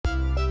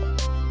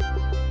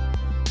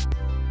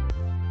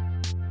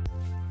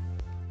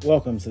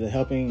Welcome to the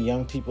Helping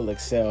Young People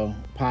Excel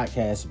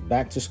podcast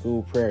Back to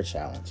School Prayer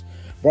Challenge,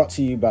 brought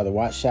to you by the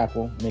Watts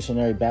Chapel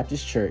Missionary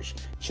Baptist Church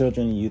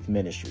Children and Youth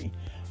Ministry.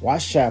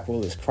 Watts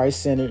Chapel is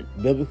Christ-centered,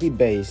 biblically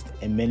based,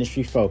 and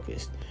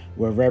ministry-focused,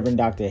 where Reverend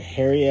Dr.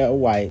 Harry L.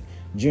 White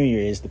Jr.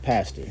 is the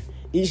pastor.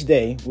 Each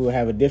day, we will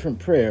have a different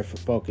prayer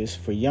focus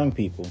for young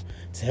people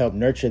to help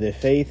nurture their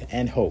faith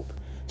and hope.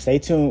 Stay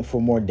tuned for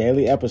more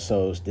daily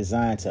episodes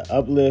designed to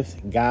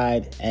uplift,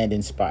 guide, and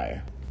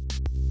inspire.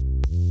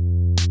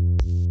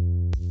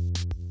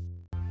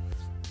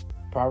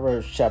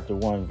 Proverbs chapter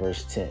 1,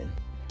 verse 10.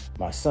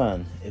 My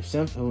son, if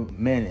sinful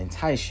men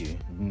entice you,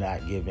 do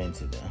not give in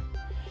to them.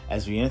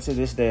 As we enter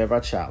this day of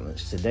our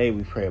challenge, today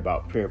we pray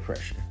about peer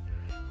pressure,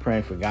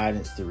 praying for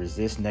guidance to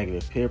resist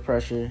negative peer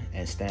pressure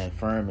and stand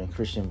firm in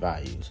Christian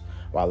values,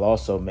 while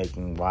also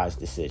making wise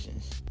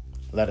decisions.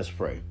 Let us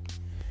pray.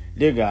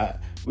 Dear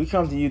God, we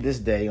come to you this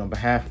day on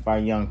behalf of our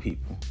young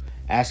people,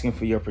 asking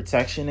for your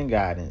protection and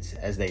guidance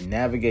as they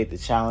navigate the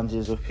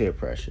challenges of peer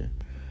pressure.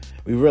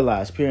 We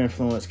realize peer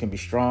influence can be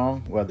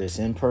strong, whether it's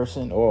in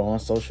person or on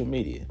social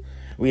media.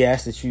 We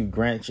ask that you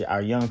grant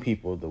our young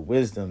people the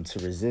wisdom to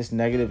resist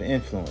negative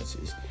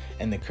influences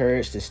and the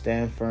courage to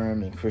stand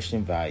firm in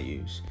Christian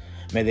values.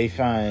 May they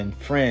find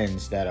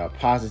friends that are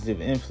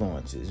positive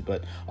influences,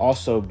 but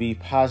also be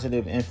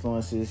positive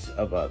influences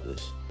of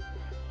others.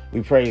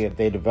 We pray that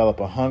they develop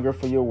a hunger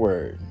for your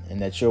word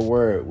and that your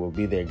word will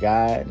be their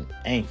guide and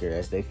anchor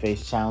as they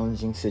face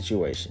challenging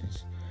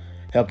situations.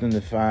 Help them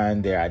to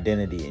find their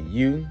identity in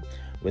you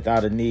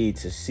without a need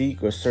to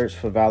seek or search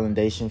for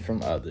validation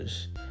from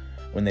others.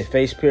 When they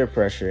face peer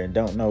pressure and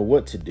don't know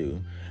what to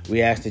do,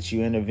 we ask that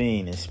you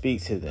intervene and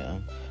speak to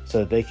them so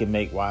that they can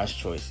make wise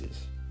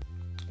choices.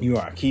 You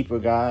are our keeper,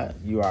 God.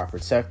 You are our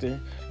protector,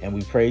 and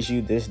we praise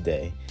you this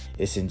day.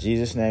 It's in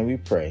Jesus' name we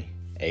pray.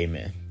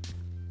 Amen.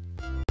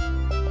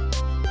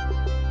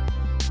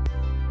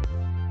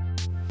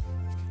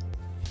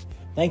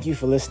 Thank you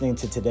for listening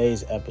to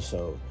today's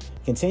episode.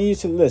 Continue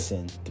to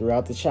listen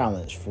throughout the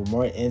challenge for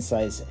more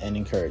insights and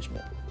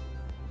encouragement.